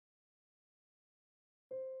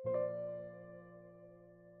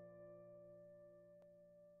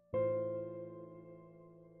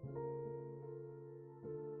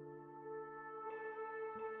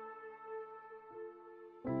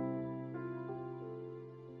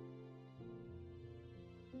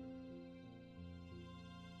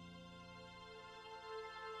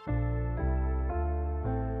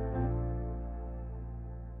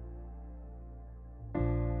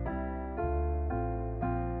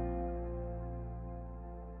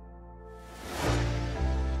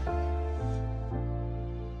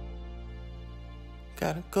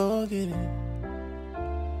Gotta go get it.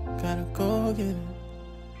 Gotta go get it.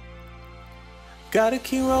 Gotta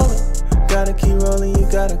keep rolling,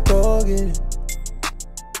 you gotta go get it.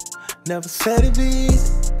 Never said it'd be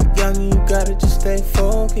easy, but young, you gotta just stay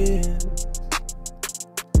focused.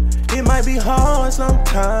 It might be hard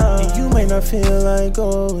sometimes, and you may not feel like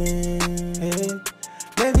going. Hey,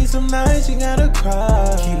 maybe some nights you gotta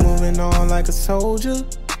cry. Keep moving on like a soldier.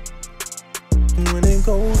 And when it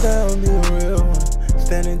goes down, be a real one.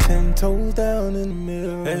 Standing 10 toes down in the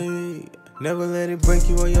mirror. Hey, never let it break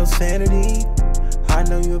you or your sanity. I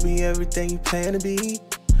know you'll be everything you plan to be.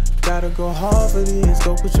 Gotta go hard for this,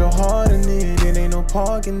 go put your heart in it. It ain't no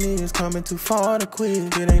parking this, coming too far to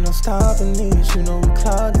quit. It ain't no stopping this, you know we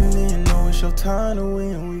clocking in. Know it's your time to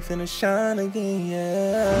win, we finna shine again,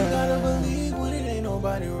 yeah. You gotta believe when it ain't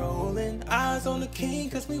nobody rolling. Eyes on the king,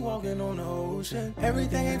 cause we walking on the ocean.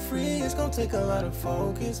 Everything ain't free, it's gonna take a lot of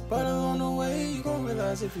focus. But along the way, you gon'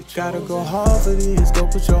 realize if you chosen. Gotta go hard for this, go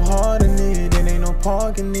put your heart in it. It ain't no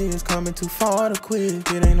parking this, coming too far to quit.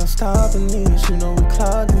 It ain't no stopping this, you know we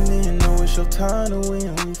clocking in. Know it's your time to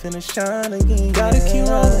win, we finna shine again. Gotta keep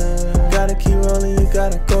rolling, you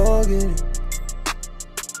gotta go get it.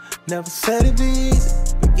 Never said it'd be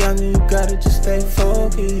easy, but young, you gotta just stay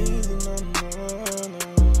focused.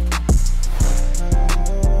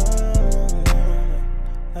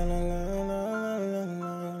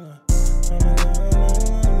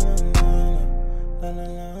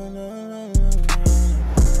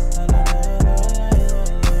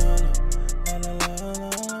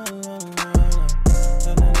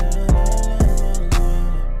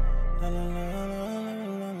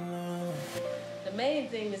 The main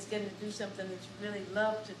thing is getting to do something that you really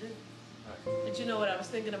love to do. But you know what, I was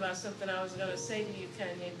thinking about something I was going to say to you,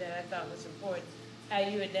 Kanye, that I thought was important. How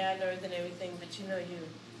you were down to earth and everything, but you know you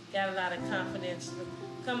got a lot of confidence. You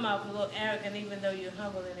come off a little arrogant even though you're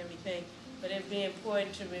humble and everything. But it'd be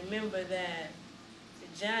important to remember that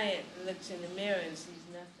the giant looks in the mirror and sees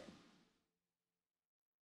nothing.